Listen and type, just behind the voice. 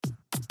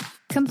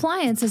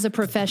Compliance is a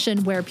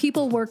profession where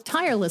people work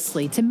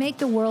tirelessly to make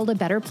the world a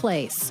better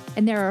place.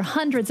 And there are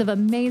hundreds of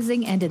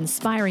amazing and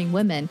inspiring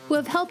women who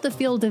have helped the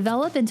field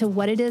develop into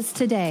what it is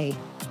today.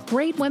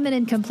 Great Women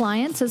in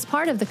Compliance is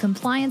part of the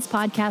Compliance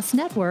Podcast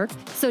Network,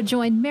 so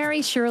join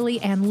Mary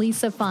Shirley and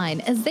Lisa Fine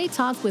as they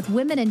talk with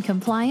women in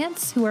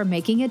compliance who are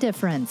making a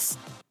difference.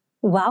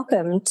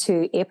 Welcome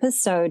to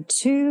episode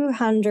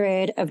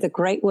 200 of the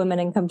Great Women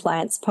in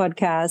Compliance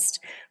podcast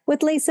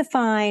with Lisa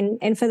Fine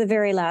and for the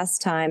very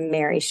last time,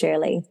 Mary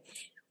Shirley.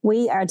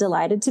 We are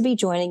delighted to be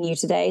joining you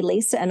today.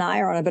 Lisa and I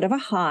are on a bit of a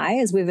high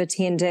as we've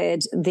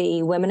attended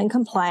the Women in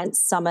Compliance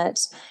Summit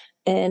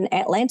in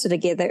Atlanta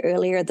together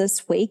earlier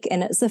this week,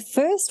 and it's the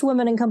first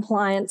Women in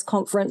Compliance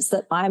conference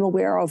that I'm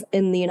aware of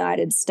in the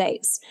United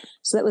States.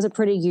 So that was a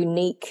pretty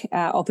unique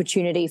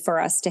opportunity for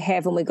us to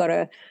have, and we got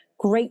a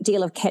great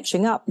deal of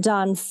catching up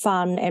done,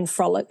 fun and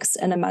frolics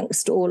in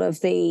amongst all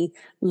of the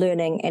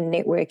learning and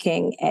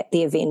networking at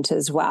the event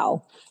as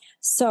well.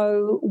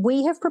 So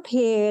we have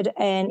prepared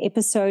an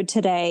episode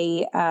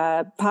today,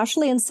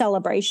 partially in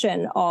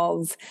celebration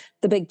of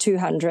the Big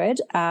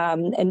 200.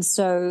 And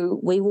so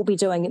we will be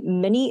doing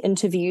mini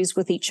interviews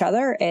with each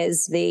other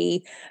as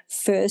the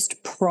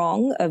first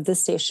prong of the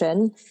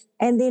session,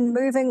 and then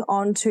moving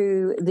on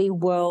to the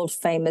world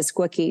famous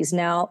GWICies.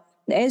 Now,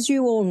 as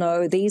you all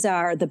know, these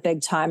are the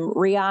big time.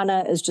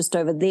 Rihanna is just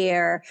over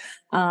there.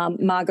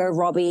 Margot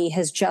Robbie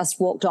has just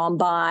walked on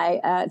by.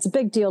 It's a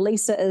big deal.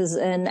 Lisa is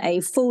in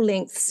a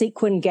full-length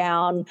sequin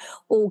gown,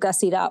 all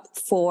gussied up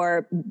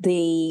for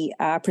the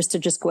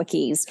prestigious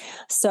GWICies.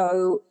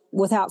 So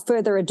without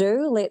further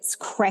ado, let's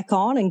crack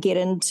on and get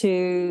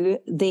into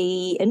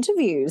the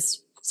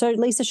interviews. So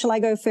Lisa, shall I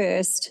go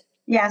first?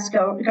 Yes,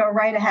 go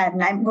right ahead.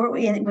 And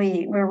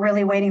we're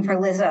really waiting for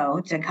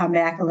Lizzo to come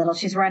back a little.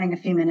 She's running a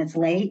few minutes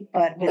late,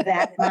 but with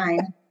that in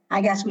mind,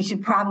 I guess we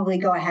should probably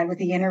go ahead with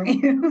the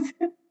interviews.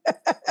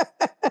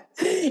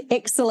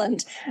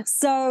 Excellent.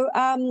 So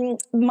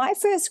my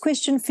first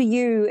question for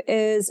you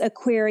is a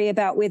query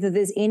about whether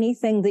there's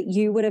anything that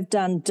you would have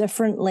done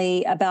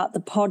differently about the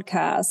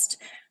podcast,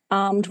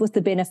 armed with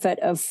the benefit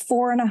of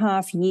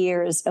 4.5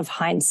 years of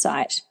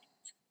hindsight.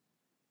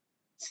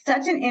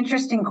 Such an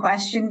interesting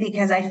question,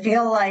 because I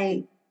feel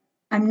like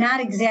I'm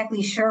not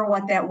exactly sure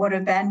what that would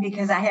have been,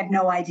 because I had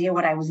no idea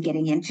what I was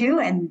getting into.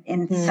 And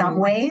in some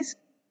ways,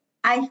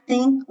 I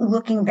think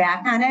looking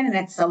back on it, and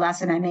it's a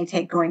lesson I may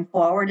take going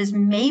forward, is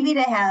maybe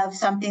to have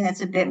something that's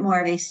a bit more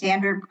of a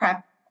standard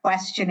prep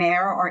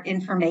questionnaire or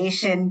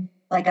information,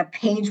 like a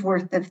page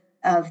worth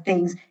of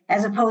things,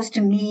 as opposed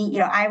to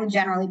me. I would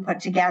generally put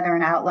together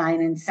an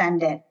outline and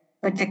send it.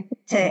 But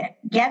to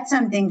get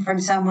something from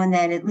someone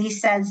that at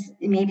least says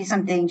maybe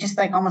something just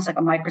like almost like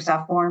a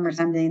Microsoft form or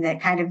something that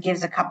kind of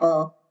gives a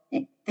couple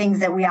things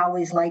that we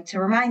always like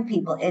to remind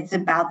people. It's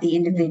about the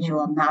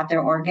individual, not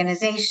their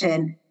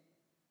organization.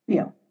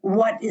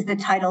 What is the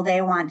title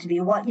they want to be?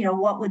 What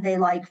would they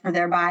like for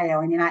their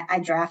bio? I mean, I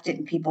draft it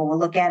and people will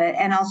look at it,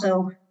 and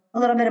also a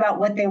little bit about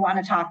what they want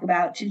to talk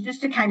about,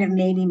 to kind of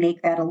maybe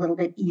make that a little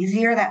bit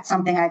easier. That's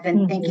something I've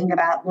been thinking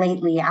about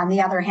lately. On the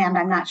other hand,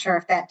 I'm not sure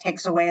if that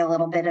takes away a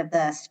little bit of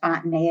the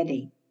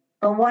spontaneity.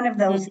 But one of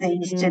those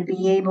things, to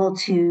be able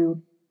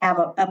to have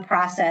a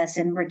process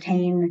and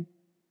retain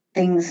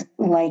things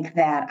like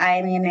that.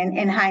 I mean,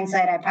 in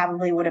hindsight, I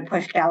probably would have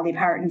pushed Dolly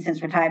Parton,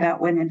 since we're talking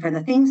about women, for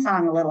the theme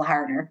song a little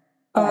harder.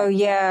 Oh,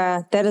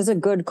 yeah, that is a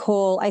good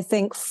call. I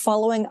think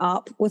following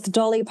up with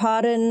Dolly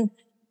Parton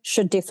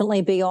should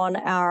definitely be on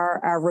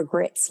our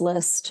regrets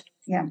list.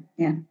 Yeah.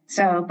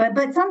 So,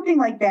 but something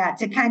like that,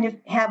 to kind of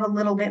have a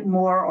little bit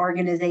more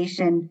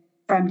organization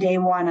from day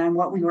one on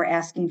what we were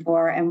asking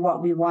for and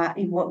what we want,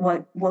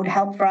 what would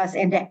help for us,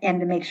 and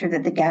to make sure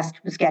that the guest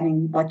was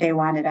getting what they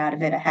wanted out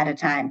of it ahead of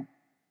time.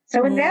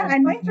 So with that, I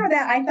might throw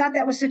that. I thought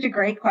that was such a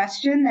great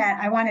question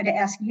that I wanted to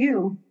ask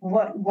you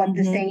what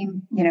the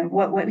same,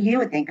 what you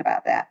would think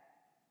about that.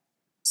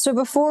 So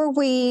before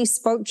we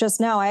spoke just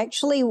now,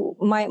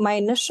 my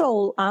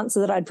initial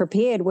answer that I'd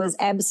prepared was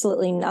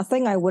absolutely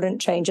nothing. I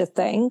wouldn't change a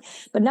thing.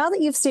 But now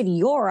that you've said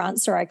your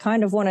answer, I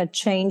kind of want to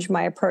change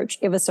my approach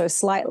ever so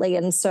slightly.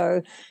 And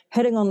so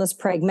hitting on this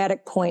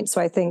pragmatic point.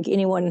 So I think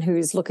anyone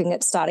who's looking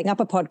at starting up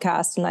a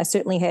podcast, and I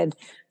certainly had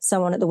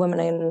someone at the Women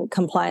in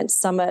Compliance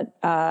Summit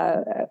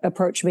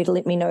approach me to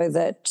let me know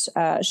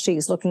that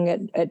she's looking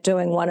at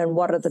doing one and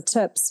what are the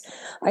tips.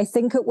 I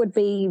think it would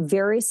be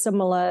very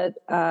similar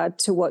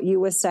to what you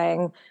were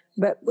saying,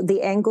 but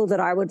the angle that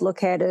I would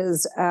look at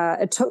is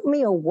it took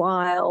me a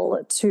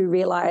while to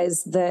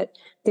realize that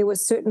there were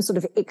certain sort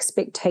of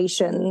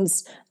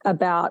expectations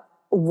about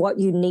what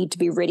you need to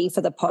be ready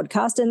for the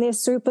podcast. And they're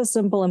super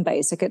simple and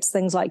basic. It's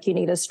things like you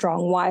need a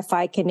strong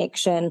Wi-Fi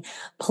connection.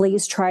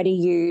 Please try to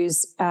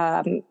use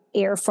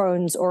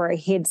earphones or a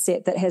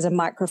headset that has a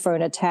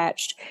microphone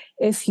attached.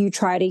 If you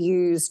try to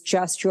use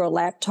just your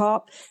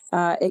laptop,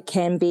 it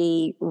can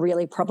be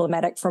really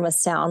problematic from a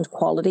sound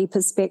quality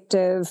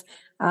perspective,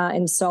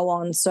 and so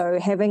on. So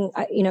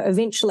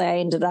eventually I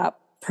ended up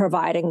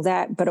providing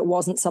that, but it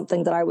wasn't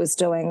something that I was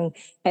doing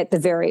at the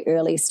very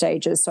early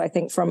stages. So I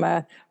think from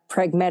a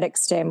pragmatic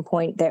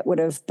standpoint that would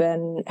have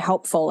been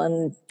helpful.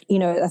 And, you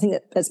know, I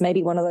think that's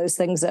maybe one of those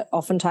things that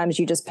oftentimes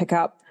you just pick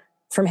up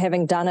from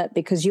having done it,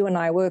 because you and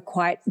I were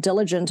quite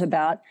diligent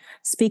about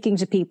speaking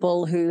to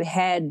people who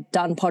had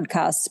done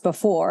podcasts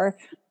before,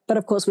 but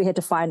of course we had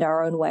to find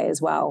our own way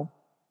as well.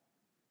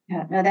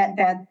 Yeah, no,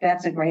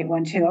 that's a great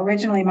one too.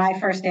 Originally, my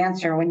first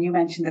answer when you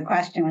mentioned the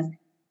question was,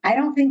 I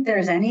don't think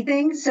there's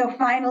anything. So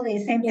finally,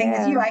 same thing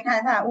as you, I kind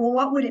of thought, well,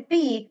 what would it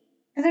be?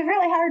 Because it's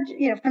really hard,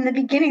 you know, from the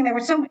beginning, it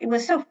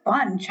was so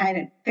fun trying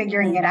to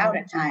figuring it out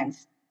at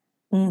times.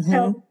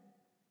 So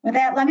with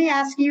that, let me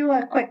ask you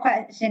a quick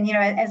question. You know,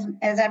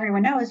 as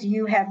everyone knows,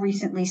 you have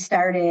recently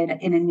started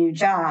in a new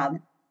job.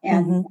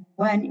 And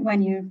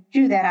when you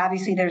do that,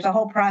 obviously there's a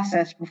whole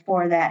process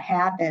before that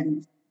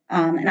happens.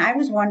 And I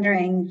was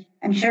wondering,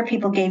 I'm sure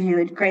people gave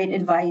you great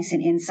advice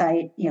and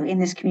insight, you know, in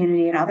this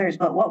community and others,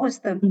 but what was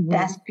the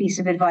best piece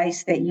of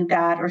advice that you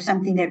got, or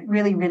something that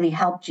really, really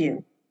helped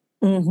you?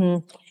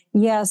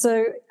 Yeah.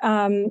 So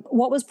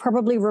what was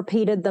probably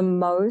repeated the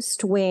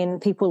most when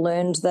people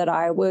learned that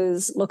I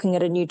was looking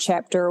at a new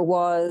chapter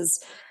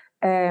was,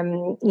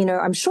 you know,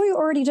 I'm sure you're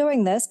already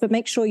doing this, but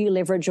make sure you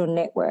leverage your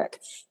network.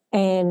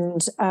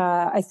 And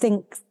I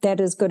think that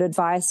is good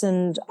advice.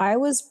 And I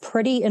was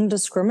pretty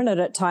indiscriminate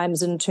at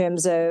times in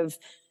terms of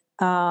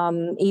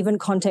even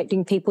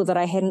contacting people that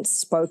I hadn't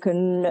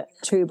spoken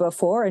to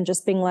before and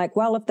just being like,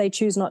 well, if they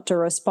choose not to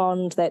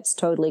respond, that's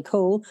totally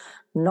cool.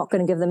 I'm not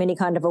going to give them any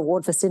kind of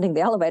reward for sending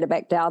the elevator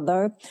back down,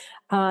 though.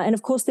 And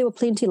of course, there were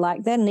plenty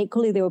like that. And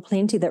equally, there were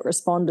plenty that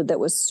responded that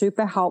was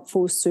super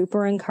helpful,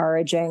 super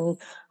encouraging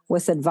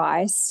with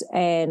advice.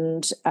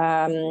 And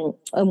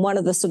one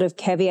of the sort of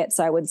caveats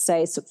I would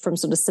say from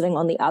sort of sitting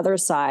on the other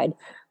side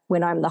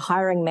when I'm the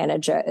hiring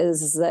manager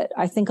is that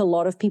I think a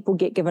lot of people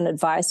get given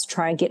advice to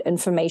try and get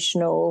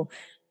informational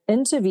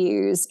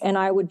interviews. And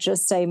I would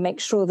just say, make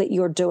sure that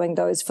you're doing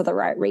those for the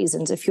right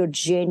reasons. If you're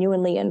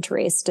genuinely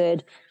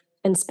interested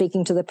in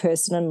speaking to the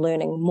person and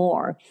learning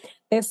more.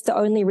 If the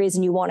only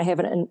reason you want to have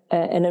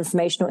an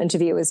informational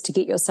interview is to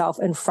get yourself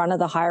in front of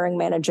the hiring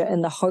manager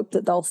in the hope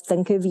that they'll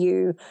think of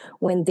you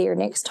when they're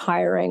next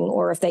hiring,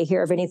 or if they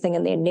hear of anything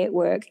in their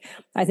network,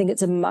 I think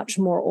it's a much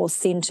more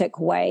authentic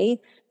way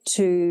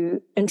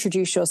to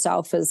introduce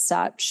yourself as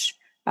such,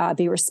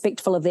 be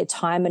respectful of their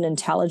time and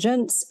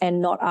intelligence,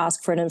 and not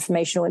ask for an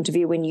informational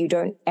interview when you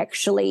don't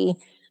actually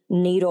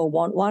need or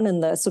want one.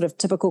 And the sort of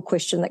typical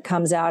question that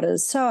comes out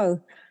is, so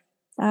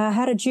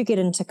how did you get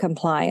into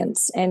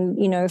compliance? And,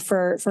 you know,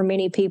 for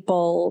many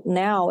people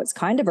now, it's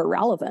kind of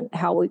irrelevant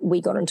how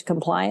we got into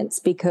compliance,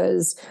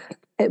 because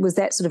it was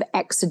that sort of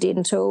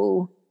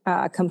accidental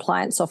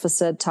compliance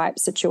officer type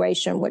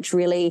situation, which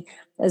really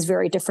is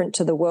very different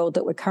to the world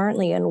that we're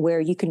currently in,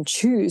 where you can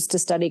choose to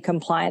study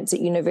compliance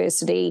at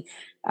university.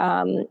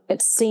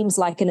 It seems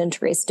like an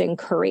interesting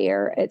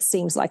career. It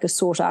seems like a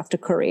sought after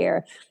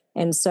career.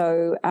 And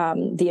so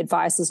the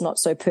advice is not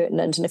so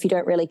pertinent. And if you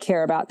don't really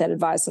care about that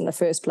advice in the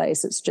first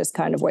place, it's just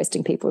kind of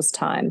wasting people's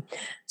time.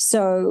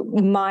 So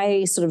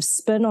my sort of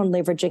spin on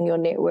leveraging your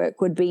network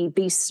would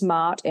be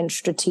smart and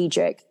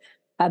strategic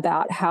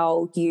about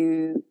how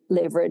you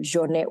leverage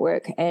your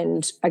network.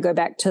 And I go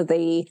back to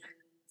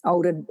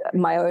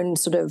my own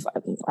sort of,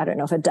 I don't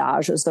know if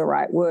adage is the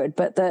right word,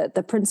 but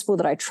the principle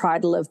that I try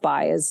to live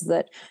by is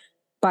that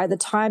by the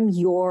time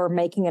you're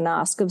making an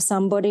ask of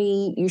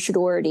somebody, you should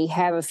already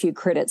have a few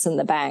credits in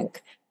the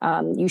bank.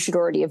 You should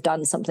already have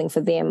done something for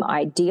them,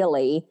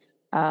 ideally,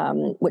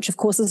 which of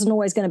course isn't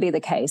always going to be the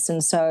case.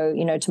 And so,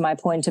 you know, to my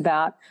point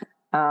about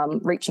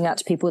reaching out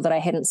to people that I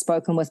hadn't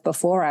spoken with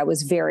before, I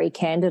was very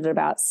candid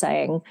about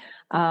saying,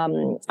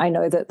 I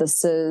know that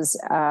this is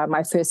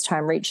my first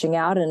time reaching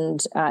out,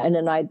 and in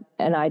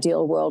an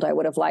ideal world, I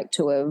would have liked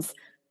to have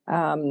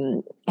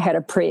had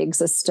a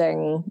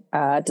pre-existing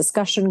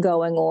discussion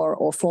going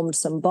or formed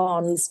some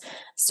bonds.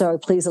 So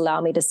please allow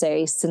me to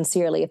say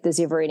sincerely, if there's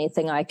ever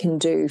anything I can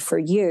do for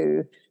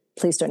you,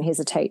 please don't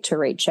hesitate to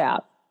reach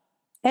out.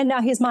 And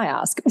now here's my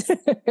ask.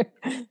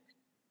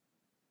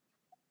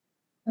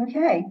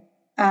 Okay.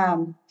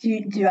 Do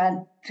you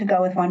want to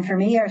go with one for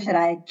me, or should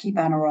I keep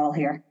on a roll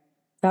here?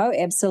 Oh,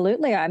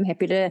 absolutely. I'm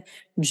happy to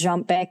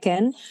jump back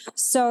in.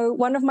 So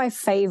one of my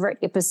favorite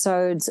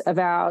episodes of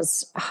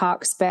ours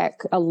harks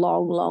back a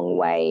long, long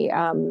way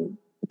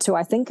to,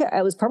 I think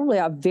it was probably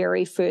our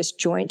very first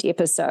joint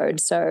episode.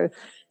 So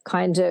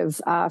kind of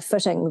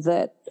fitting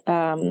that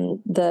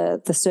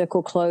the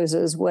circle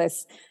closes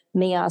with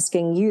me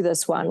asking you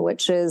this one,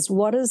 which is,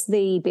 what is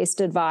the best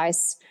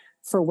advice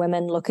for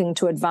women looking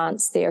to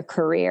advance their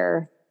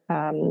career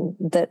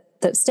that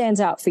stands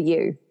out for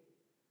you?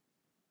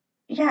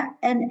 Yeah,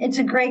 and it's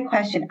a great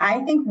question.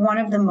 I think one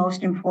of the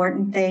most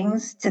important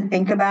things to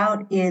think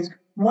about is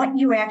what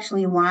you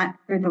actually want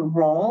for the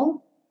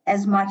role,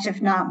 as much,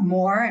 if not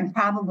more, and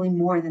probably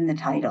more than the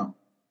title.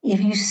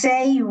 If you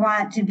say you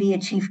want to be a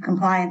chief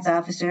compliance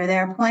officer,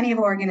 there are plenty of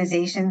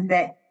organizations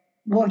that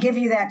will give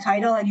you that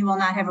title and you will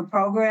not have a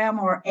program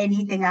or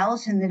anything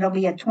else, and it'll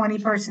be a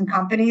 20-person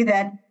company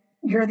that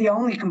you're the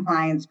only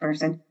compliance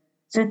person.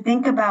 So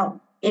think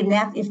about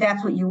if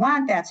that's what you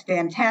want, that's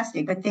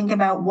fantastic. But think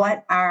about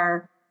what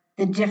are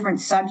the different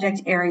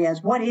subject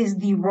areas. What is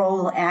the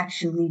role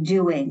actually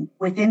doing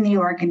within the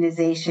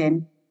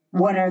organization?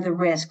 What are the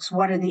risks?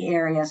 What are the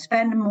areas?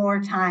 Spend more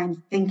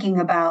time thinking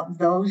about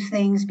those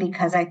things,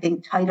 because I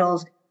think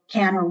titles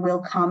can or will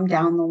come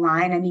down the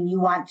line. I mean, you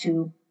want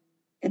to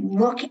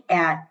look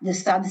at the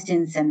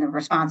substance and the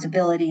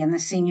responsibility and the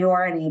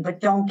seniority, but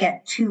don't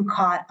get too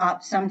caught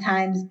up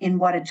sometimes in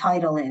what a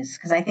title is,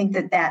 because I think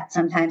that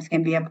sometimes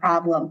can be a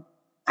problem.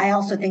 I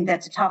also think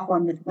that's a tough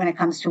one when it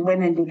comes to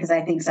women, because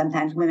I think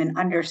sometimes women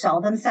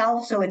undersell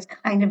themselves. So it's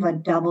kind of a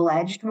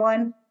double-edged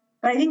one.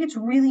 But I think it's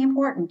really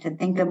important to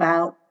think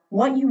about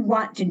what you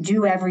want to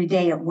do every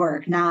day at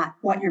work, not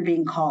what you're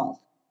being called.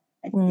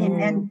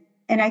 And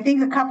I think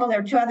there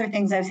are two other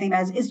things I've seen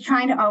is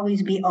trying to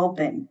always be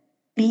open.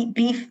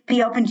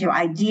 Be open to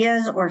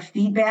ideas or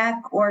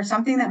feedback or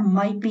something that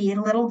might be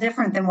a little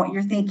different than what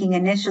you're thinking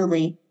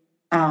initially,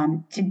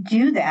 to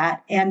do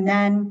that. And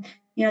then,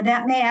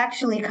 that may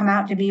actually come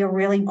out to be a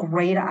really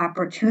great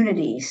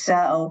opportunity.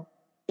 So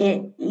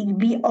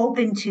be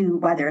open to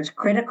whether it's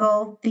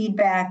critical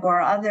feedback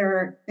or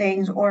other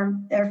things, or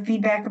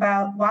feedback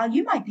about, while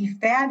you might be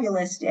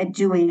fabulous at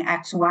doing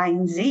X, Y,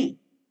 and Z,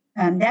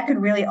 that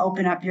could really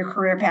open up your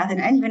career path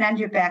and even end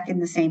you back in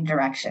the same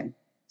direction.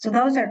 So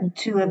those are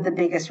two of the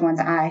biggest ones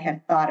I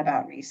have thought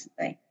about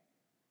recently.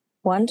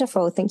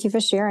 Wonderful. Thank you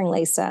for sharing,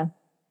 Lisa.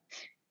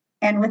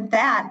 And with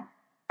that,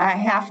 I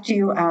have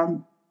to,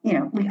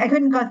 I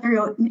couldn't go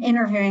through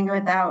interviewing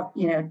without,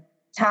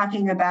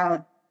 talking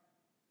about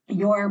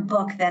your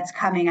book that's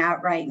coming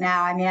out right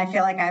now. I mean, I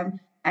feel like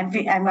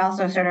I'm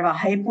also sort of a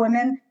hype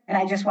woman, and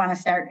I just want to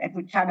start, if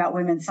we talk about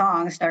women's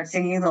songs, start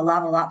singing the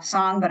Level Up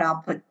song, but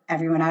I'll put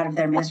everyone out of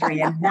their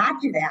misery and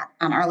not do that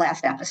on our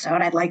last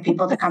episode. I'd like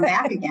people to come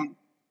back again.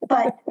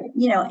 But,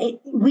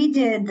 we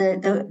did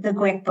the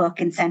GWIC book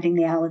and Sending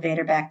the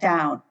Elevator Back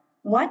Down.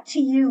 What to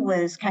you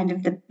was kind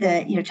of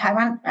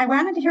I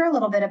wanted to hear a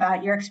little bit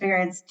about your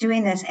experience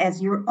doing this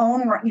as your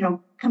own,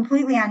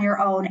 completely on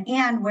your own,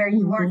 and where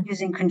you weren't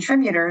using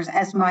contributors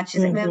as much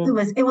as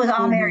it was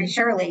all Mary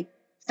Shirley.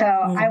 So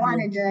I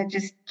wanted to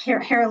just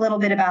hear a little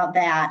bit about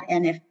that,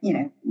 and if,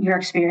 your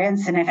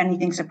experience, and if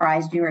anything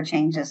surprised you or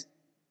changes.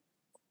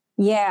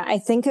 Yeah, I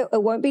think it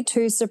won't be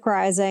too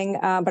surprising,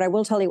 but I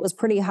will tell you it was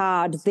pretty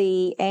hard.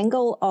 The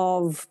angle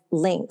of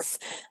length.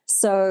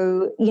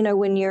 So,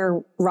 when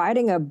you're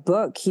writing a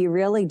book, you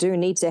really do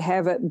need to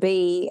have it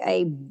be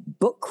a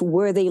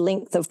book-worthy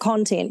length of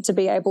content to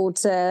be able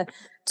to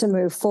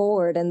move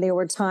forward. And there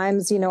were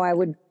times, I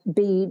would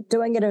be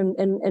doing it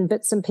in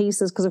bits and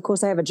pieces, because of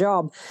course I have a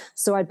job.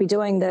 So I'd be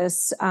doing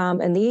this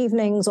in the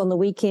evenings, on the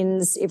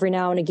weekends, every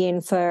now and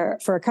again for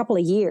a couple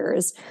of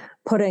years,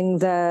 putting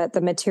the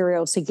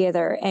material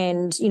together.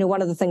 And,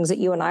 one of the things that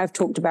you and I have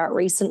talked about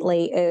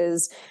recently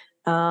is,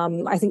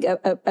 I think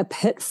a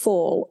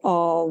pitfall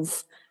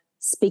of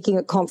speaking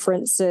at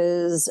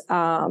conferences,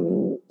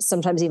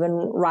 sometimes even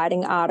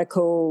writing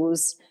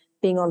articles,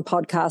 being on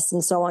podcasts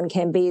and so on,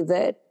 can be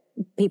that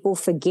people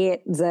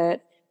forget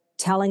that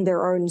telling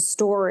their own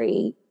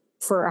story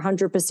for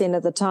 100%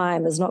 of the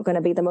time is not going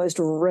to be the most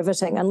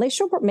riveting, unless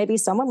you're maybe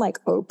someone like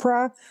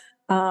Oprah,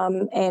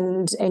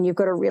 and you've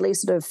got a really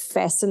sort of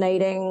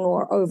fascinating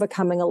or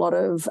overcoming a lot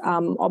of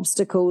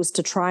obstacles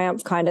to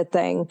triumph kind of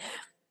thing.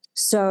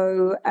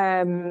 So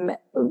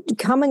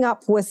coming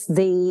up with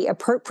the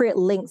appropriate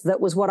length that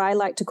was what I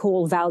like to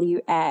call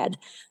value add.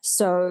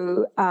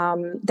 So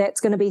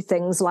that's going to be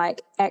things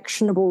like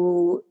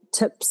actionable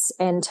tips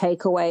and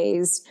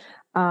takeaways,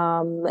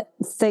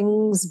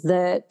 things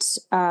that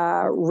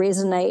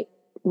resonate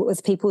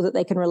with people that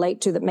they can relate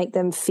to, that make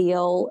them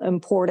feel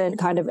important,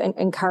 kind of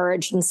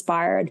encouraged,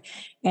 inspired,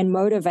 and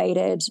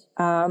motivated.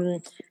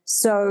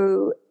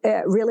 So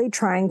really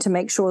trying to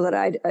make sure that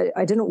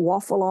I didn't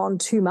waffle on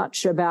too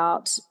much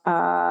about,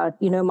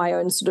 my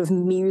own sort of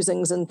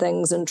musings and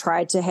things, and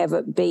tried to have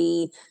it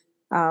be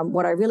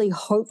what I really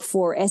hoped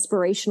for,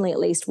 aspirationally at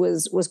least,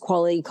 was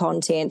quality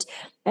content.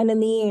 And in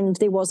the end,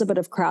 there was a bit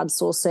of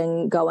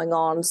crowdsourcing going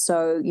on.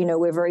 So,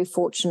 we're very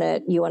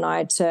fortunate, you and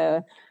I,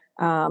 to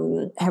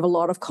have a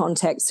lot of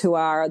contacts who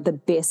are the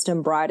best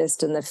and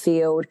brightest in the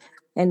field.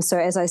 And so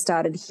as I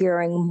started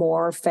hearing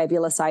more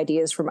fabulous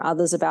ideas from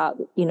others about,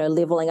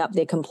 leveling up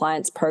their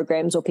compliance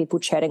programs, or people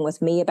chatting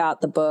with me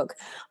about the book,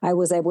 I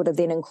was able to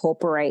then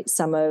incorporate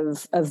some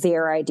of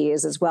their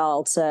ideas as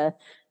well to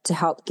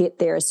help get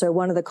there. So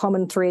one of the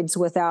common threads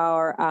with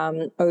our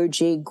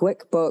OG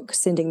GWIC book,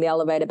 Sending the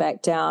Elevator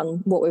Back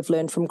Down, What We've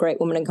Learned from Great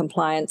Women in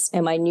Compliance,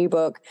 and my new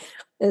book,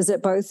 is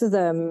that both of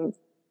them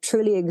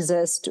truly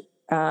exist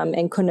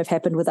and couldn't have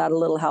happened without a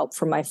little help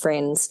from my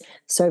friends.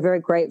 So very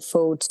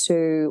grateful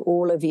to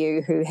all of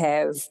you who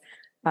have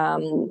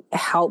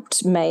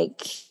helped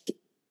make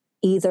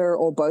either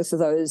or both of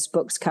those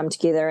books come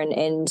together,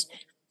 and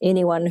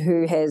anyone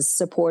who has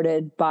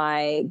supported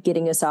by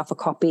getting yourself a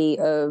copy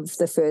of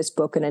the first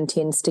book and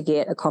intends to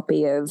get a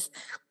copy of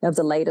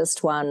the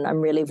latest one. I'm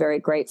really very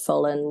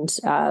grateful, and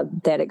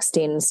that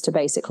extends to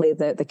basically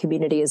the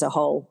community as a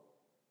whole.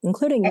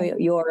 including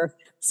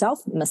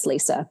yourself, Miss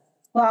Lisa.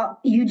 Well,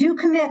 you do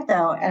commit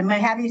though, and I'm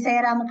going to have you say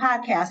it on the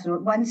podcast.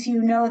 Once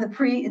you know the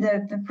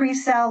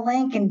pre-sale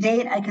link and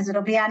date, because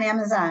it'll be on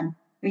Amazon,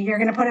 you're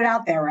going to put it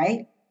out there,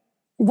 right?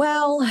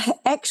 Well,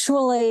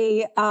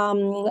 actually,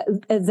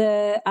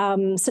 the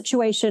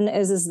situation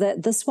is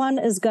that this one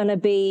is going to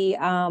be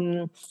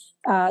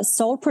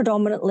sold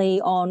predominantly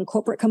on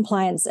Corporate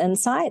Compliance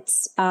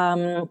Insights,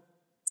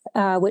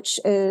 which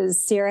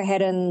is Sarah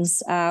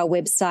Haddon's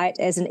website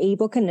as an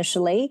ebook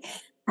initially.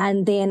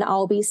 And then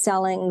I'll be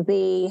selling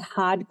the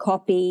hard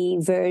copy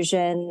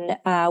version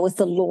with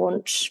the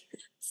launch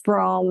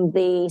from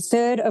the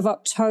 3rd of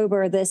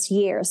October this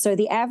year. So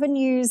the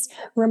avenues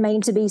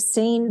remain to be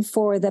seen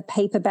for the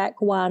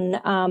paperback one,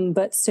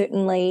 but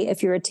certainly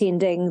if you're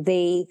attending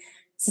the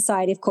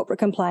Society of Corporate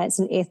Compliance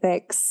and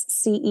Ethics,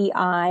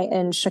 CEI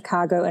in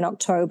Chicago in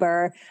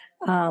October,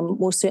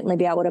 we'll certainly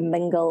be able to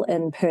mingle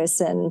in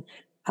person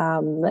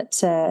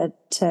to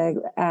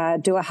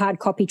do a hard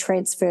copy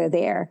transfer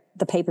there,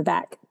 the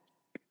paperback.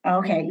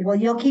 Okay. Well,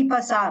 you'll keep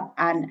us up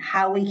on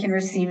how we can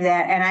receive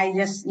that. And I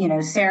just,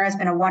 Sarah's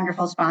been a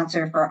wonderful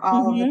sponsor for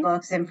all of the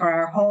books and for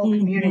our whole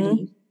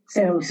community.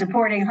 So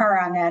supporting her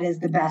on that is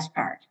the best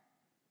part.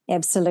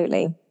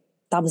 Absolutely.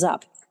 Thumbs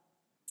up.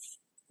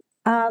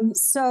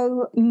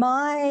 So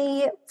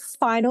my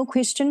final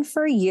question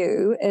for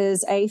you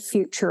is a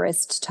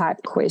futurist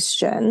type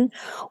question.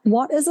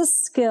 What is a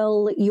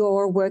skill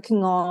you're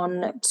working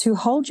on to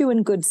hold you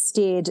in good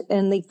stead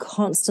in the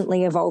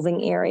constantly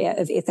evolving area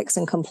of ethics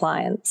and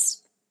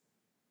compliance?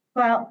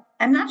 Well,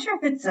 I'm not sure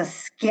if it's a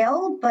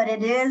skill, but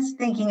it is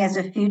thinking as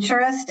a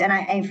futurist. And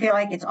I feel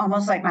like it's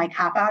almost like my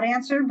cop-out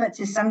answer, but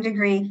to some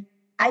degree,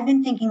 I've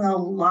been thinking a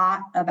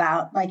lot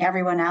about, like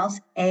everyone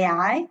else,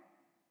 AI.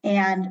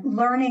 And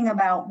learning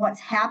about what's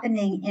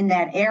happening in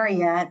that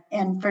area.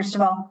 And first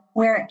of all,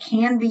 where it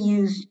can be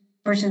used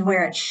versus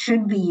where it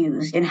should be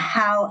used, and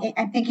how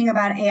I'm thinking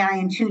about AI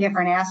in two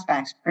different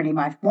aspects, pretty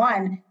much.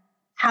 One,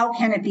 how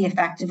can it be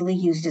effectively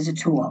used as a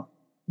tool?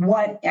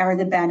 What are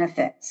the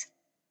benefits?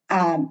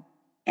 And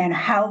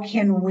how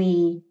can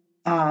we,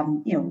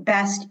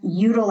 best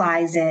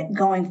utilize it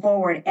going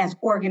forward as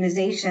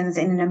organizations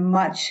in a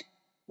much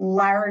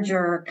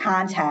larger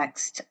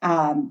context,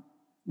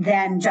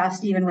 than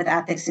just even with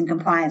ethics and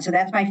compliance. So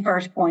that's my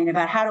first point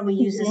about how do we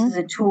use this as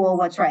a tool?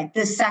 What's right?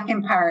 The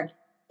second part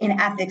in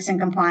ethics and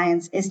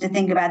compliance is to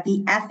think about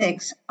the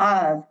ethics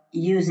of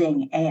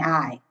using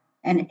AI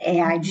and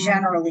AI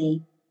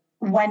generally.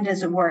 When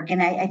does it work?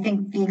 And I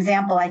think the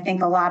example I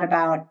think a lot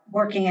about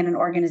working in an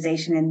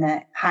organization in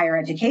the higher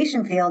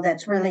education field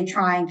that's really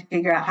trying to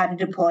figure out how to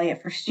deploy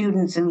it for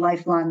students in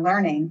lifelong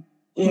learning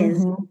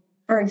is,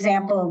 for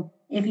example,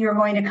 if you're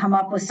going to come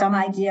up with some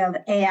idea of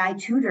AI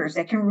tutors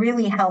that can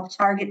really help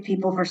target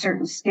people for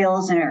certain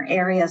skills in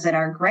areas that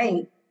are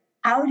great,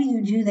 how do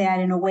you do that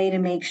in a way to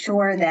make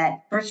sure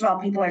that, first of all,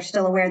 people are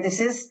still aware this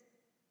is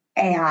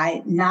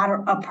AI,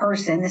 not a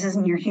person, this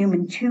isn't your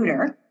human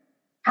tutor.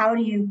 How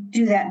do you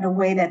do that in a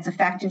way that's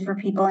effective for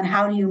people? And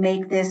how do you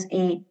make this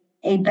a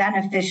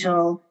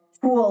beneficial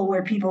tool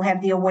where people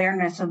have the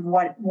awareness of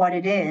what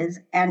it is?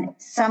 And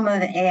some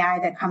of the AI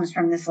that comes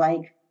from this,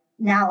 like,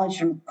 knowledge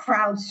from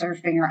crowd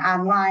surfing or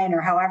online or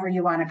however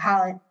you want to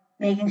call it,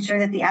 making sure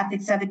that the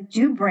ethics of it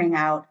do bring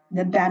out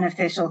the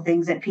beneficial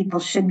things that people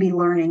should be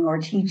learning or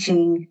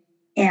teaching,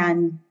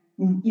 and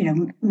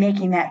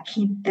making that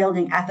keep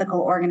building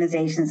ethical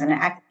organizations and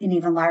an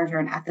even larger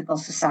and ethical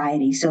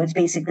society. So it's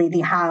basically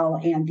the how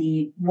and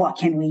the what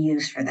can we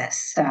use for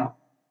this. So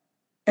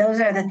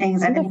those are the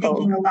things I've been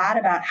thinking a lot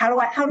about. How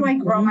do I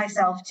grow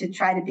myself to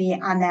try to be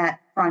on that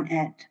front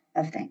end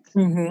of things?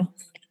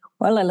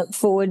 Well, I look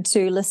forward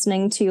to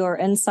listening to your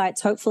insights,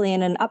 hopefully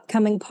in an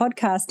upcoming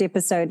podcast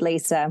episode,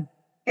 Lisa.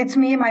 It's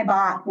me and my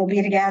bot. We'll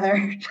be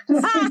together.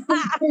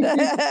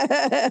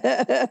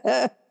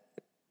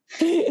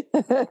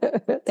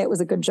 That was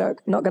a good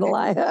joke. Not going to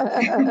lie.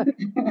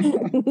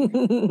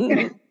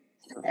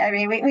 I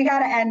mean, we got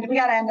to end. We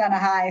got to end on a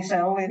high.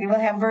 So we'll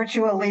have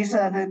virtual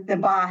Lisa, the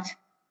bot.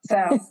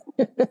 So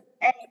and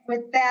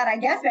with that, I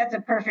guess that's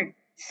a perfect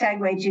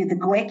segue to the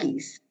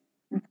GWICies.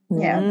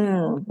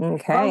 Yeah.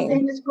 Okay.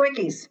 Famous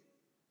GWICies.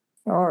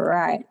 All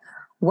right.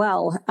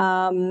 Well,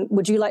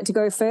 would you like to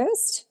go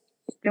first?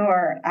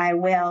 Sure, I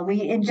will.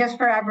 And just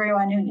for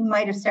everyone who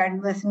might have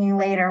started listening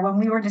later, when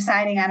we were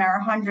deciding on our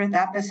 100th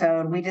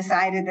episode, we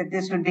decided that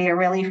this would be a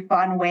really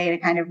fun way to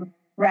kind of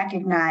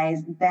recognize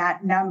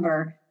that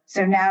number.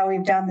 So now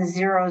we've done the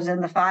zeros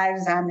and the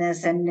fives on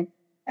this. And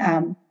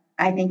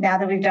I think now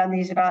that we've done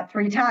these about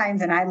 3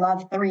 times, and I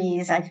love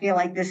threes, I feel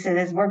like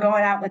we're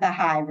going out with a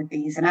high with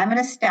these. And I'm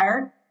going to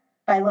start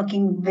by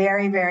looking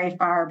very, very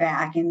far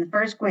back. And the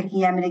first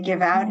GWICie I'm going to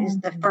give out is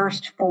the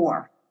first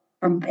 4.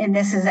 And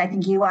this is, I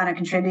think you want to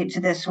contribute to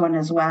this one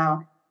as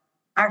well.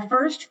 Our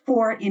first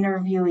 4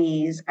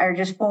 interviewees are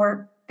just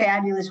 4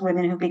 fabulous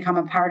women who become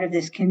a part of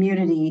this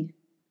community,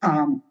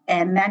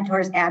 and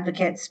mentors,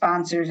 advocates,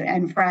 sponsors,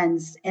 and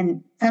friends.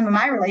 And some of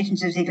my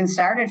relationships even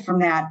started from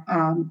that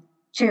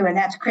too. And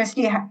that's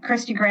Christy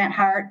Grant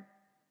Hart,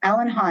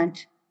 Ellen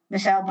Hunt,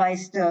 Michelle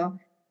Beistel,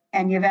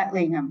 and Yvette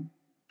Lingham.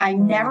 I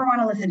never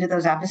want to listen to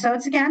those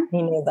episodes again.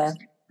 Me neither.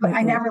 But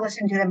I never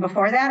listened to them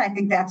before that. I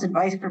think that's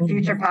advice for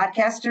future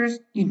podcasters.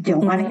 You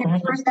don't want to hear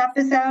the first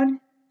episode,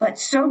 but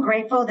so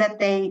grateful that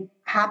they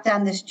hopped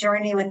on this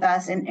journey with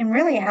us and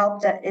really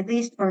helped, at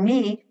least for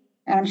me,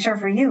 and I'm sure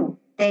for you.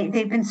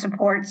 They've been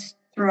supports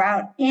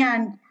throughout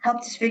and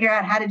helped us figure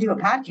out how to do a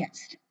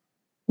podcast.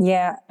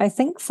 Yeah, I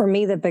think for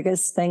me, the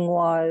biggest thing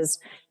was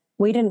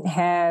we didn't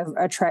have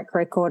a track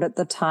record at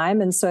the time.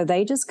 And so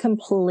they just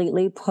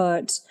completely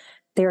put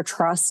their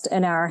trust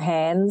in our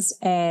hands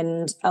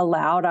and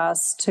allowed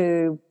us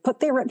to put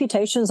their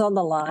reputations on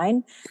the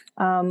line.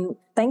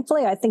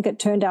 Thankfully, I think it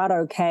turned out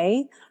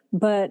okay,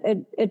 but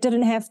it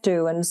didn't have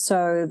to. And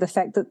so the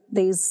fact that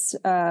these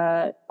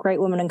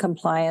great women in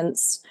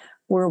compliance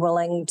were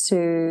willing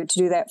to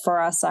do that for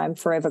us, I'm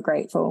forever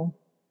grateful.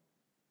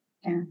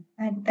 Yeah,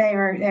 they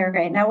were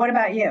great. Now, what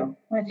about you?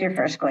 What's your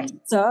first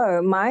question?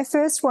 So my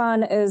first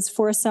one is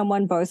for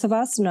someone both of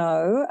us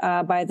know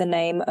by the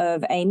name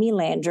of Amy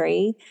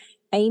Landry.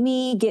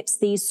 Amy gets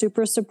the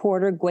Super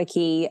Supporter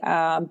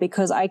GWICie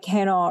because I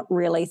cannot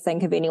really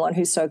think of anyone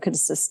who so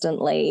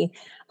consistently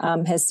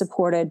has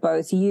supported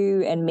both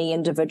you and me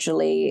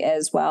individually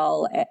as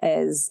well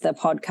as the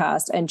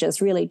podcast and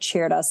just really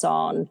cheered us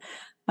on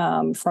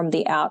from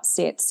the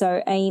outset.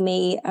 So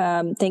Amy,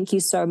 thank you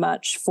so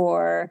much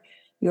for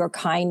your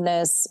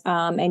kindness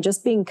and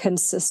just being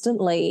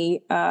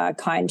consistently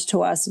kind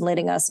to us and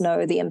letting us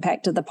know the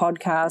impact of the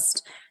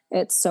podcast.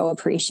 It's so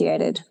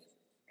appreciated.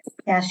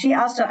 Yeah, she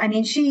also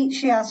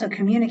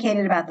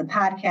communicated about the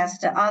podcast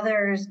to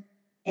others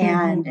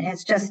and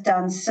has just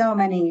done so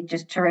many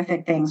just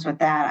terrific things with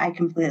that. I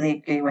completely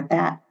agree with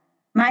that.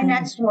 My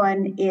next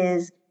one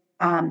is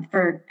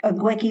for a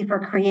GWICie for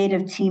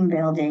creative team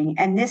building.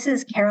 And this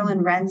is Carolyn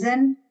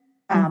Renzen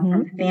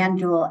from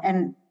FanDuel.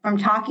 And from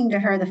talking to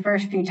her the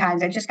first few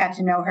times, I just got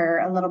to know her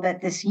a little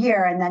bit this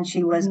year, and then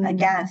she was a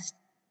guest.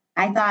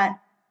 I thought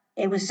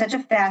it was such a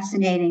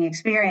fascinating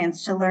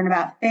experience to learn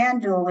about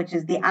FanDuel, which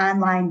is the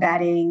online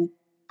betting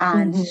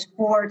on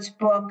sports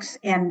books,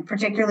 and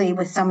particularly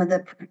with some of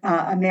the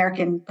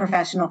American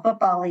professional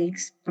football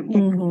leagues,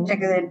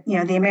 particularly,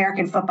 the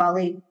American Football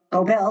League,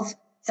 go Bills.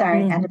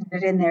 Sorry, I had to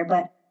put it in there.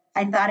 But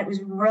I thought it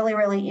was really,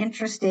 really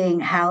interesting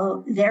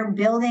how they're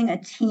building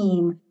a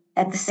team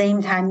at the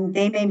same time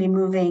they may be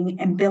moving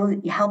and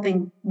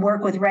helping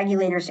work with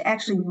regulators to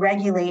actually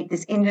regulate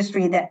this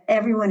industry that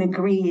everyone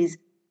agrees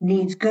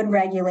needs good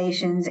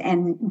regulations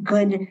and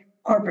good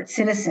corporate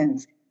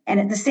citizens. And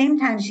at the same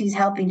time she's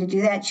helping to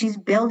do that, she's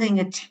building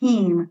a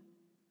team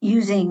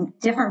using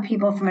different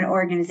people from an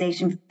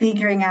organization,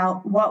 figuring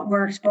out what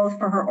works both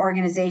for her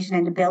organization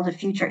and to build a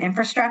future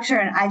infrastructure.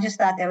 And I just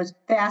thought that was a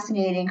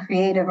fascinating,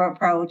 creative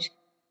approach.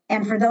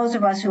 And for those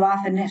of us who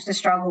often have to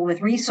struggle with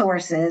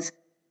resources,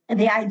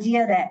 the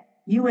idea that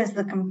you as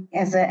an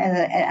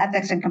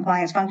ethics and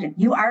compliance function,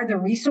 you are the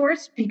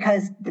resource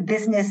because the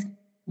business,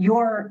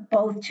 you're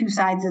both two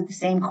sides of the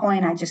same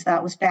coin, I just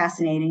thought was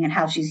fascinating and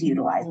how she's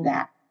utilized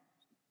that.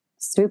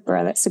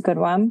 Super. That's a good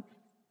one.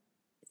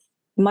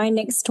 My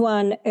next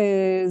one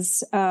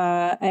is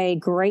a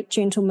great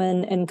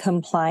gentleman in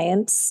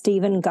compliance,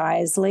 Stephen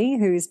Geisley,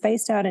 who's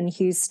based out in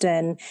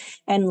Houston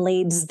and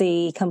leads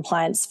the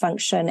compliance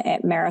function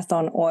at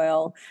Marathon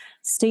Oil.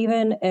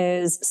 Stephen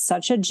is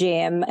such a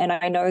gem, and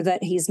I know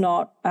that he's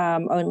not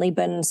only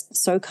been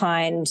so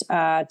kind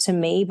to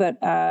me, but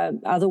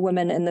other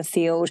women in the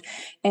field.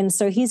 And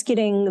so he's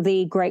getting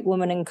the Great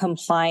Woman in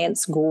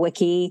Compliance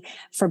GWICie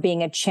for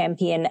being a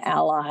champion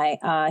ally.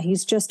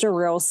 He's just a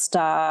real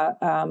star,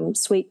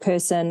 sweet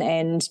person.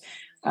 And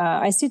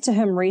I said to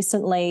him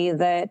recently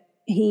that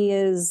he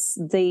is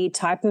the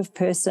type of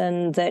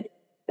person that,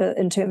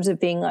 in terms of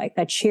being like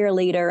a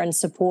cheerleader and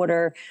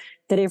supporter,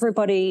 that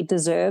everybody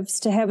deserves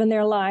to have in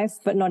their life,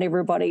 but not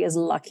everybody is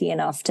lucky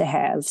enough to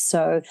have.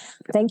 So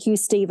thank you,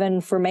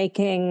 Stephen, for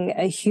making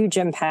a huge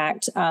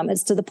impact.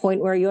 It's to the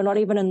point where you're not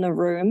even in the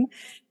room.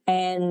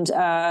 And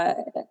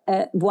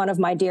one of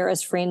my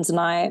dearest friends and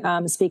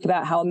I speak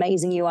about how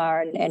amazing you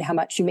are and how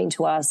much you mean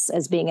to us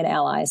as being an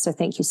ally. So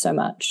thank you so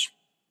much.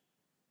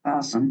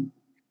 Awesome.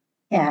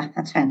 Yeah,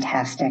 that's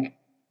fantastic.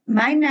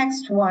 My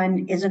next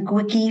one is a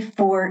GWICie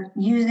for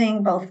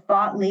using both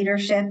thought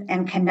leadership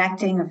and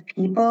connecting of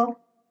people.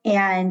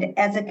 And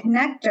as a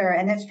connector,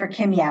 and it's for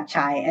Kim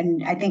Yapchai,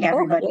 and I think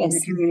everybody in the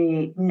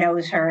community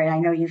knows her, and I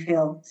know you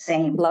feel the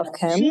same. Love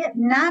Kim.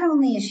 Not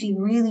only is she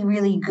really,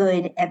 really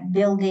good at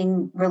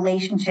building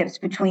relationships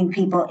between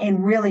people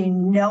and really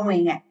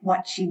knowing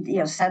what she,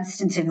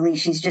 substantively,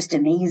 she's just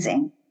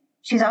amazing.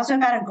 She's also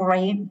got a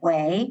great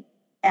way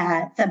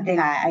at something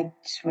I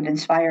just would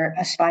aspire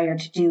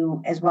to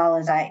do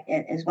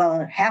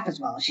half as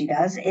well as she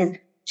does, is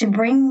to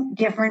bring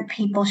different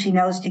people she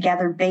knows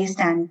together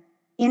based on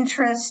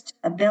interest,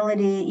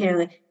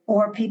 ability,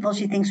 or people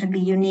she thinks would be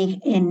unique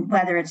in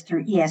whether it's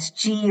through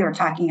ESG or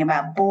talking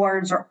about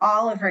boards or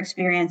all of her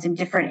experience in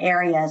different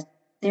areas.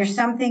 There's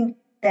something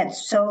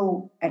that's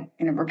so, I'm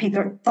going to repeat,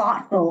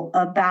 thoughtful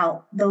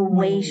about the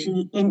way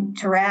she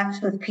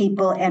interacts with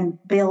people and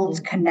builds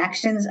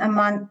connections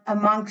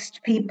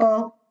amongst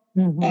people.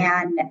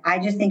 And I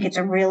just think it's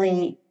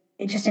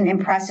just an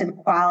impressive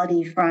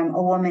quality from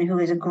a woman who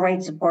is a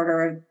great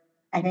supporter of,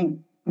 I think,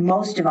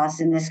 most of us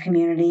in this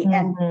community.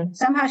 And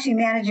somehow she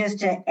manages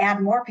to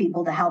add more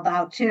people to help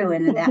out too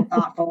in that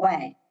thoughtful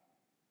way.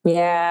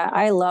 Yeah,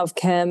 I love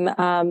Kim.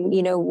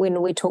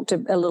 When we talked a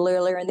little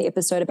earlier in the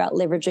episode about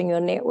leveraging your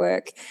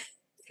network,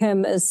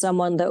 Kim is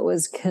someone that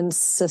was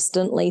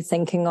consistently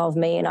thinking of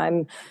me, and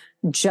I'm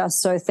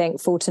just so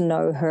thankful to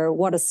know her.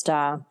 What a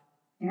star.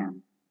 Yeah.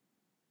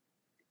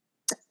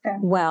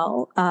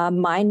 Well,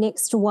 my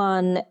next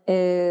one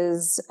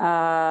is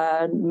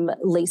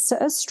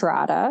Lisa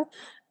Estrada.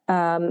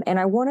 And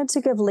I wanted to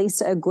give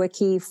Lisa a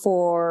GWICie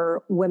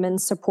for women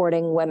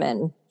supporting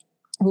women.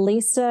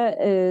 Lisa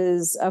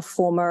is a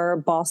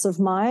former boss of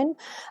mine.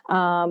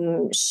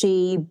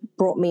 She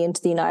brought me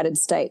into the United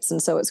States.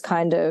 And so it's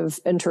kind of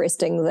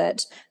interesting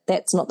that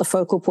that's not the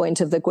focal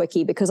point of the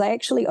GWICie, because I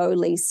actually owe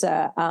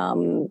Lisa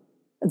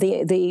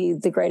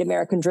the Great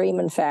American Dream,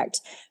 in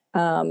fact.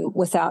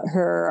 Without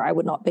her, I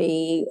would not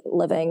be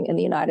living in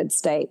the United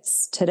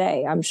States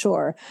today, I'm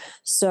sure.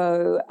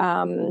 So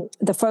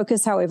the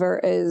focus, however,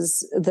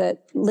 is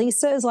that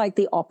Lisa is like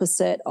the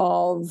opposite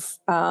of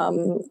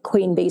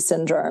Queen Bee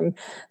syndrome.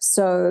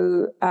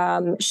 So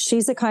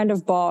she's a kind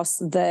of boss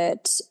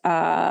that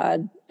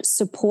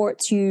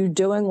supports you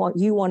doing what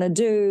you want to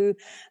do.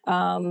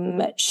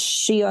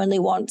 She only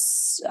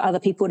wants other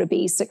people to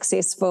be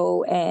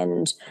successful,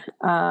 and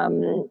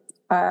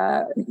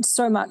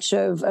so much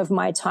of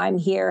my time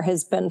here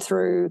has been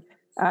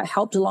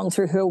helped along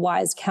through her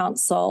wise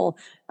counsel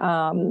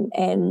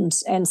and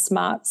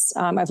smarts.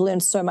 I've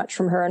learned so much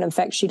from her, and in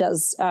fact, she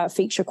does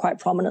feature quite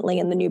prominently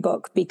in the new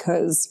book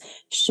because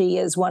she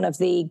is one of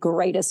the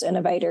greatest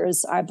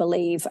innovators, I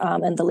believe,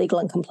 in the legal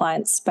and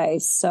compliance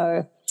space.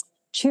 So,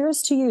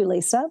 cheers to you,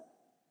 Lisa.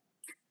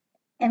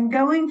 And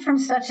going from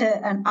such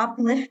an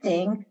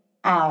uplifting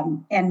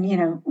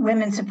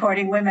women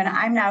supporting women,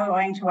 I'm now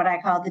going to what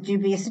I call the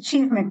dubious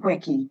achievement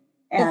GWICie.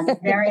 And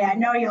Mary, I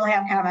know you'll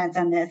have comments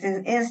on this,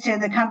 is to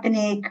the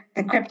company,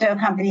 the crypto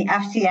company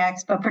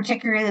FTX, but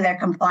particularly their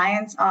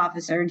compliance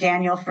officer,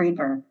 Daniel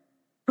Friedberg,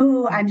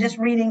 who I'm just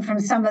reading from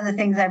some of the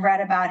things I've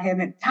read about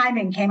him.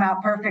 Timing came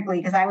out perfectly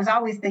because I was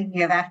always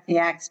thinking of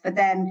FTX, but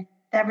then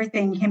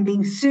him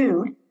being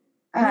sued.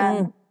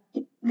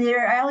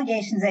 There are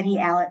allegations that he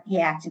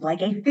acted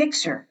like a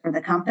fixer for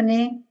the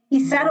company.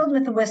 He settled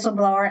with the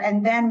whistleblower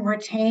and then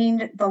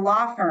retained the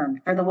law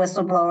firm for the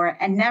whistleblower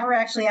and never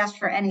actually asked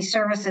for any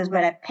services,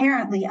 but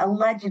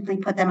allegedly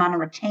put them on a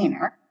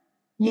retainer.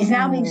 He's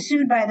now being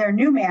sued by their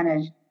new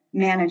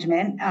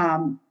management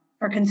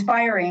for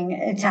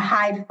conspiring to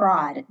hide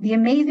fraud. The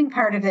amazing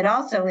part of it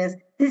also is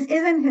this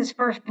isn't his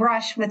first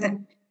brush with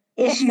an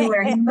issue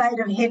where he might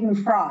have hidden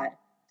fraud.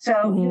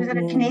 So he was at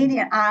a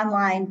Canadian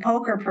online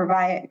poker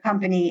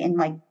company in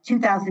like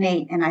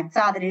 2008, and I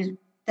saw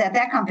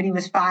that company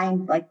was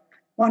fined like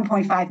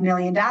 $1.5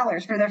 million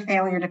for their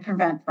failure to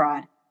prevent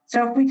fraud.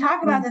 So if we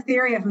talk about the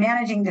theory of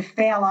managing to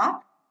fail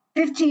up,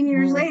 15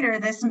 years later,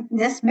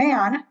 this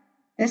man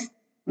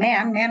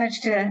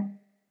managed to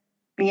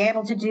be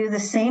able to do the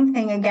same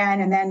thing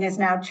again, and then has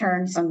now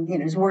turned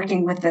is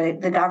working with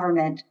the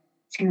government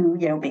to,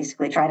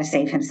 basically try to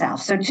save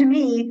himself. So to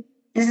me,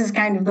 this is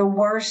kind of the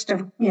worst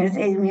of,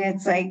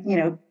 it's like,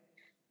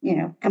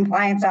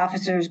 compliance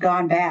officers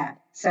gone bad.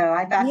 So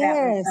I thought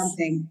that was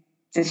something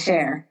to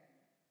share.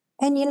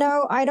 And,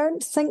 I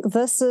don't think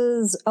this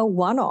is a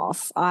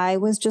one-off. I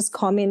was just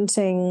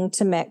commenting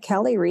to Matt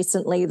Kelly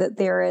recently that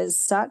there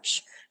is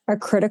such a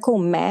critical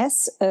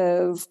mass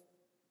of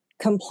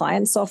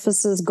compliance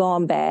officers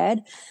gone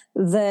bad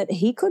that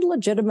he could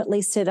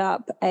legitimately set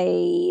up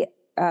a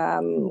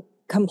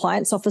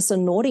compliance officer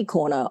naughty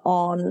corner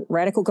on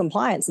radical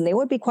compliance, and there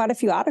would be quite a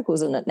few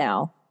articles in it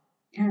now.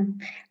 Yeah.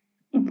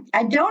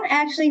 I don't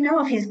actually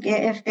know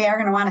if they are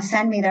going to want to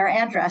send me their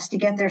address to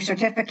get their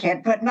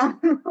certificate, but no.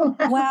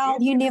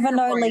 Well, you never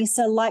know,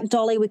 Lisa. Like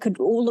Dolly,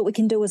 all that we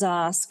can do is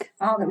ask.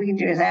 All that we can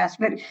do is ask.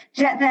 But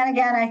then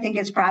again, I think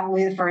it's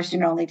probably the first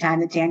and only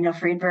time that Daniel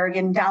Friedberg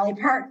and Dolly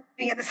Parton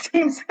be in the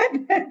same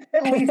sentence.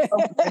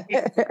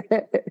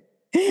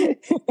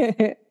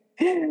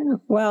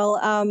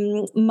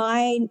 Well,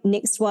 my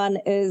next one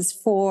is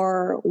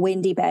for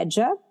Wendy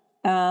Badger.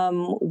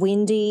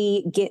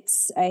 Wendy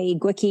gets a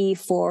GWICie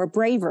for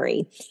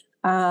bravery.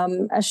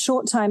 A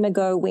short time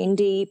ago,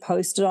 Wendy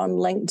posted on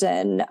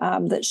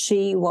LinkedIn that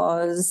she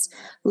was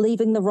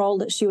leaving the role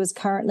that she was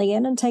currently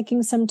in and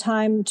taking some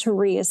time to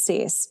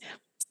reassess.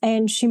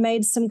 And she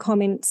made some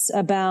comments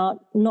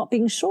about not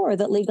being sure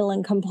that legal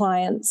and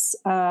compliance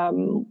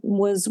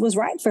was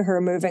right for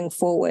her moving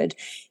forward.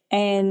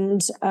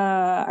 And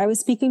I was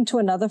speaking to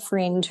another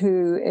friend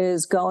who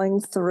is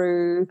going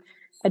through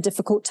a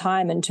difficult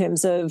time in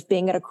terms of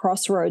being at a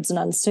crossroads and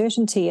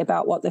uncertainty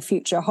about what the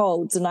future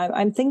holds. And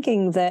I'm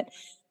thinking that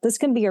this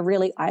can be a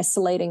really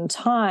isolating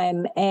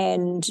time,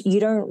 and you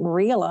don't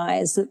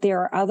realize that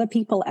there are other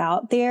people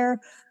out there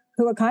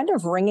who are kind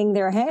of wringing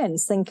their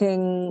hands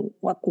thinking,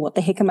 what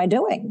the heck am I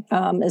doing?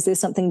 Is there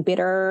something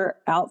better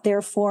out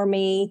there for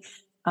me?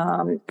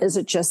 Is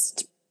it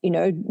just,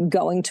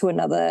 going to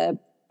another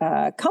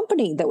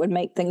company that would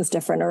make things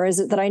different? Or is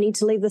it that I need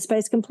to leave the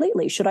space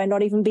completely? Should I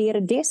not even be at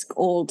a desk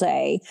all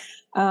day?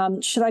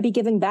 Should I be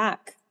giving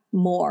back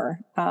more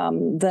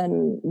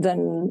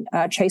than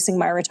chasing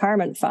my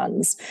retirement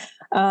funds?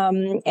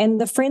 And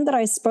the friend that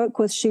I spoke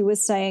with, she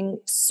was saying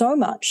so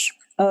much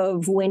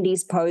of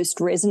Wendy's post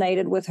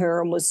resonated with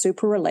her and was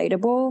super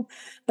relatable,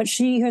 but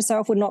she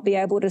herself would not be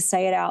able to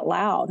say it out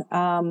loud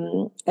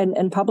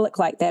in public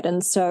like that.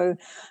 And so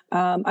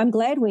I'm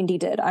glad Wendy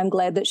did. I'm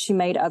glad that she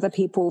made other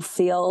people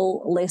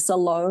feel less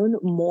alone,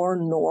 more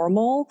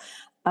normal,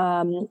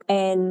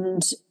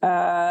 and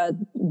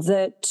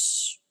that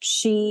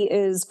she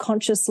is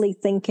consciously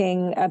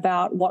thinking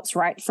about what's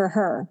right for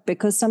her,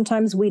 because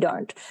sometimes we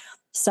don't.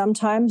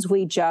 Sometimes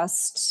we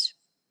just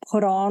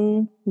put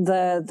on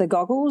the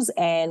goggles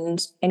and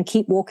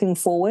keep walking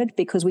forward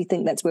because we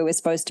think that's where we're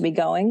supposed to be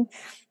going.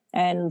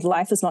 And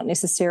life is not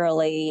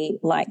necessarily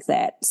like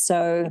that.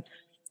 So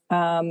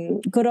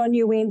good on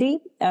you, Wendy.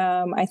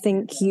 I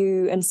think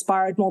you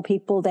inspired more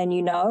people than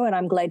you know, and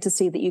I'm glad to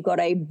see that you got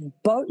a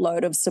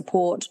boatload of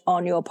support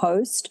on your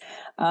post,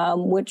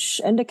 which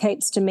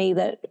indicates to me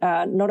that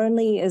not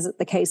only is it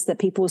the case that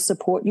people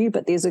support you,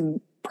 but there's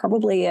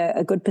probably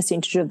a good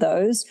percentage of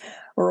those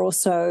are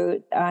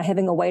also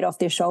having a weight off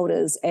their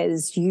shoulders,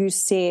 as you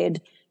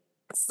said,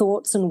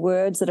 thoughts and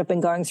words that have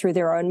been going through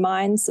their own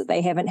minds that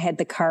they haven't had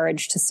the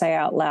courage to say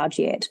out loud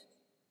yet.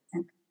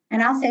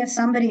 And I'll say, as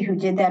somebody who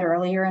did that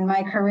earlier in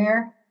my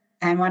career,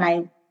 and when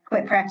I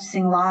quit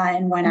practicing law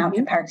and went out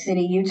to Park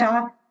City,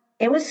 Utah,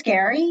 it was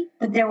scary,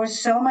 but there was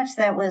so much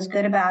that was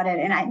good about it.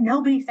 And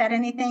nobody said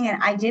anything,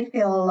 and I did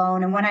feel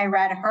alone. And when I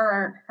read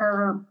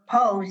her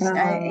post,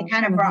 it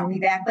kind of brought me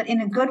back, but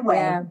in a good way.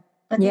 Yeah.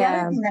 But the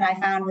other thing that I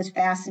found was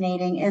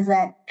fascinating is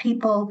that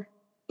people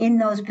in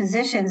those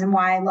positions, and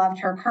why I loved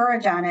her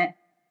courage on it,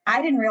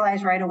 I didn't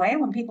realize right away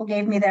when people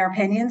gave me their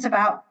opinions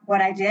about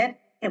what I did,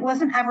 it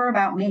wasn't ever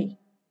about me.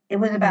 It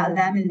was about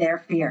them and their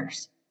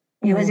fears.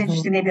 It was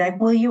interesting. They'd be like,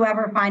 will you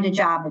ever find a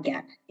job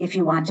again if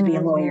you want to be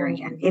a lawyer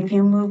again, if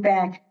you move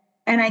back?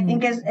 And I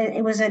think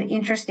it was an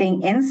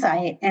interesting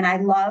insight. And I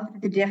loved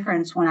the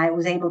difference when I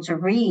was able to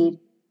read,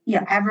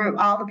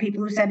 all the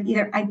people who said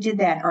either I did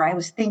that or I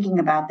was thinking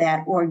about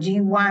that, or do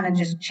you want to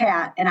just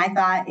chat? And I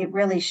thought it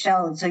really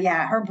showed. So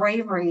yeah, her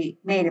bravery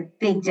made a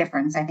big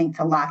difference, I think,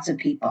 to lots of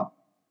people.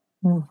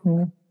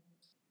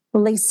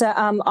 Lisa,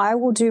 I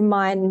will do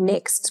mine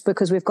next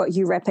because we've got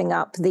you wrapping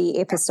up the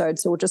episode.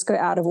 So we'll just go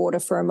out of order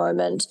for a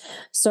moment.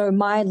 So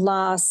my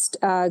last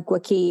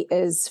GWICie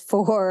is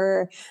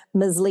for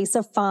Ms.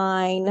 Lisa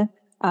Fine,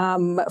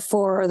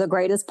 for the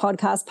greatest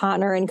podcast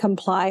partner in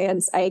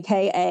compliance,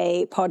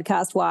 aka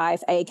podcast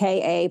wife,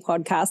 aka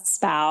podcast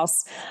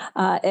spouse.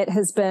 It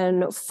has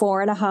been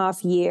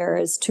 4.5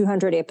 years,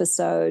 200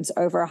 episodes,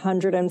 over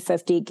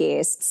 150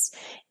 guests,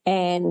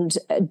 and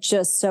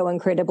just so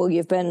incredible.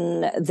 You've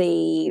been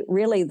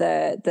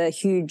the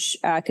huge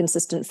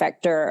consistent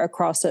factor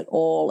across it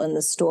all in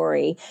the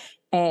story.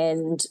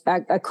 And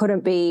I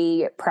couldn't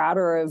be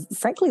prouder of,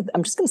 frankly,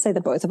 I'm just going to say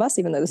the both of us,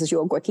 even though this is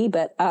your GWICie,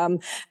 but,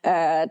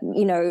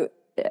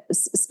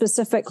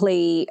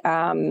 specifically,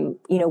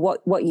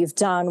 what you've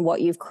done,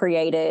 what you've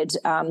created,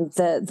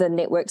 the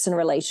networks and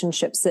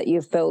relationships that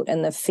you've built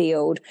in the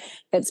field.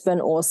 It's been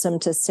awesome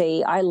to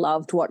see. I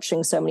loved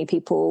watching so many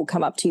people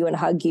come up to you and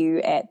hug you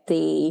at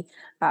the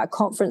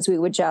conference we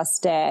were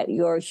just at.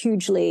 You're a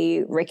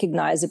hugely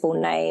recognizable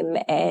name,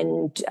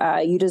 and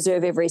you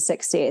deserve every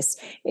success.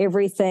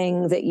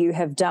 Everything that you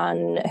have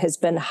done has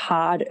been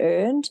hard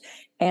earned,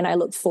 and I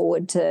look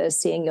forward to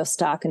seeing your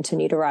star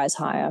continue to rise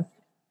higher.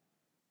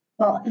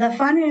 Well, the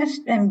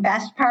funniest and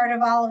best part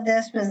of all of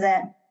this was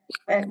that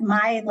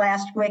my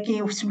last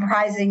GWICie,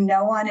 surprising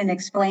no one and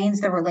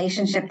explains the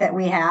relationship that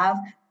we have,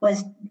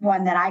 was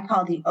one that I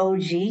call the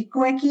OG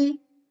GWICie,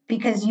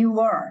 because you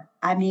were.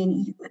 I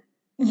mean,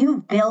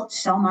 you've built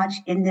so much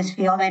in this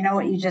field. I know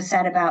what you just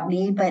said about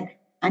me, but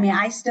I mean,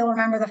 I still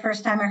remember the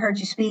first time I heard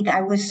you speak.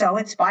 I was so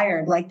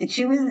inspired.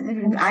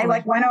 I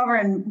went over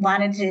and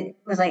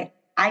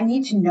I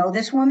need to know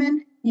this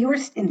woman. You were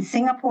in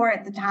Singapore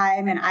at the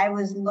time, and I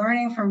was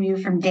learning from you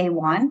from day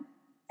one.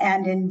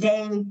 And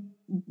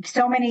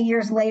so many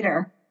years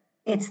later,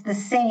 it's the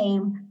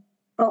same,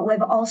 but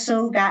we've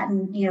also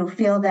gotten,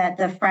 feel that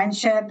the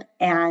friendship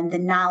and the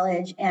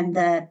knowledge and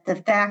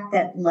the fact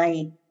that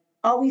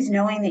always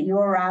knowing that you're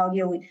around,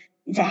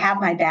 to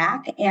have my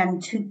back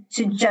and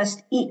to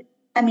just eat.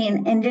 I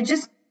mean, and to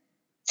just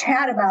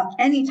chat about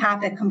any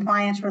topic,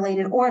 compliance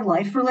related or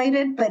life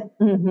related, but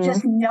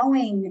just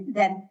knowing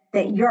that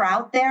you're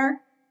out there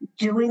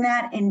doing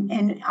that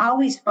and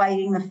always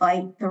fighting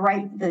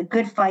the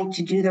good fight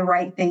to do the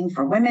right thing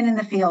for women in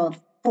the field,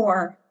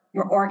 for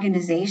your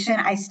organization.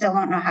 I still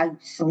don't know how you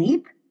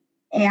sleep.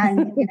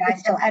 And I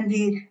still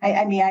envy.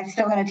 I mean, I'm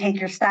still going to take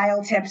your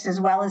style tips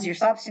as well as your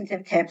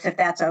substantive tips, if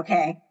that's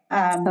okay.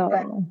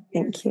 But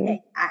thank you.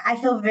 I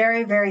feel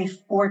very, very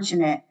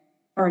fortunate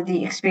for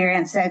the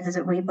experiences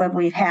that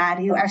we've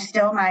had. You are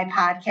still my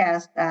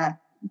podcast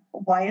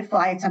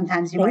wildfly.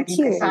 Sometimes you might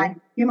be my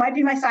side. You might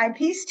be my side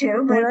piece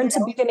too. But, we're into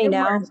bikini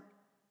now.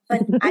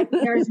 But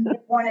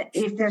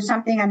if there's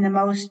something I'm the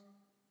most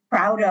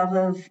proud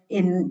of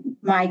in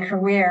my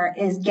career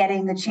is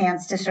getting the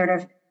chance to sort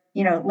of,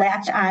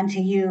 latch on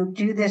to you,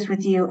 do this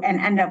with you, and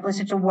end up with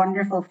such a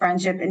wonderful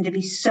friendship, and to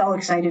be so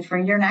excited for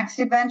your next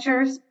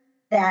adventures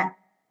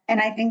and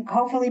I think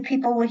hopefully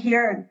people will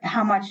hear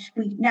how much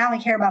we not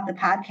only care about the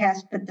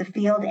podcast, but the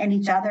field and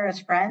each other as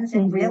friends.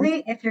 And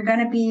really, if you're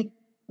going to be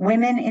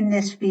women in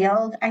this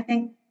field, I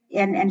think,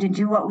 and to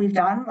do what we've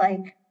done,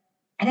 I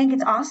think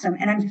it's awesome.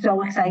 And I'm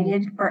so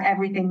excited for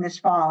everything this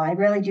fall. I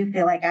really do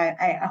feel like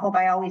I hope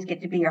I always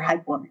get to be your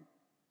hype woman.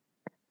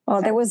 Oh,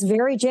 that was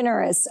very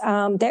generous.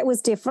 That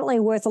was definitely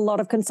worth a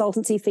lot of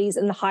consultancy fees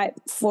and hype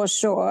for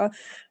sure.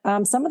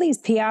 Some of these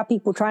PR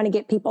people trying to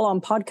get people on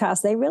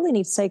podcasts, they really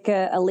need to take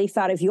a leaf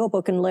out of your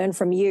book and learn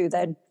from you.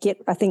 They'd get,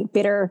 I think,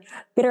 better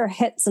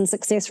hits and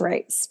success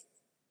rates.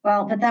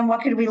 Well, but then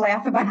what could we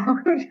laugh about?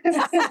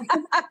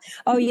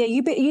 Oh, yeah,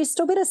 you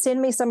still better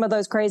send me some of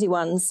those crazy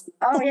ones.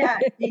 Oh, yeah.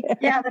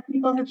 Yeah, the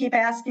people who keep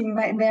asking,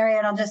 Mary,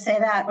 and I'll just say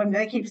that when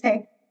they keep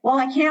saying, well,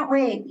 I can't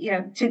wait,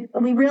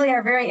 we really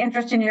are very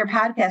interested in your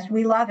podcast.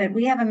 We love it.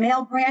 We have a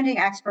male branding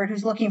expert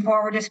who's looking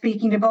forward to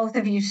speaking to both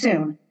of you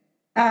soon.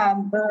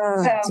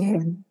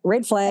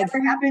 Red flag.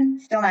 Never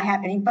happened, still not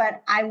happening,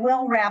 but I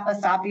will wrap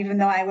us up, even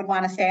though I would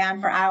want to stay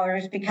on for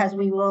hours, because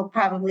we will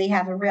probably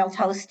have a real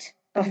toast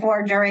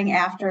before, during,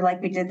 after,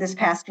 like we did this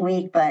past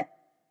week. But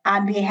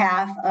on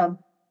behalf of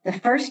the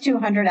first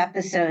 200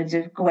 episodes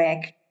of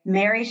GWIC,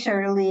 Mary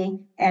Shirley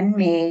and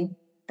me,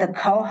 the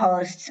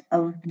co-hosts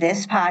of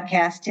this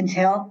podcast,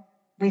 until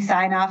we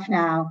sign off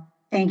now,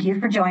 thank you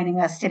for joining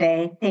us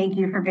today. Thank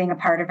you for being a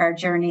part of our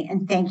journey.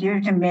 And thank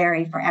you to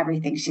Mary for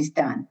everything she's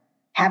done.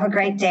 Have a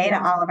great day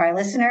to all of our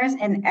listeners,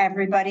 and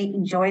everybody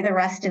enjoy the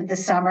rest of the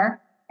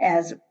summer,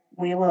 as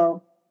we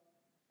will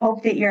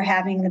hope that you're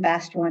having the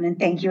best one. And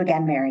thank you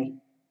again, Mary.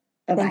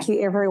 Bye-bye. Thank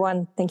you,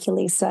 everyone. Thank you,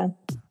 Lisa.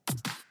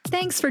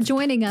 Thanks for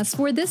joining us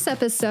for this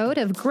episode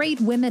of Great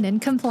Women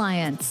in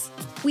Compliance.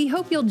 We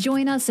hope you'll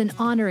join us in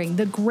honoring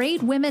the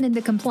great women in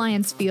the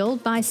compliance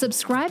field by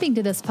subscribing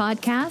to this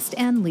podcast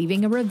and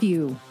leaving a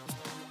review.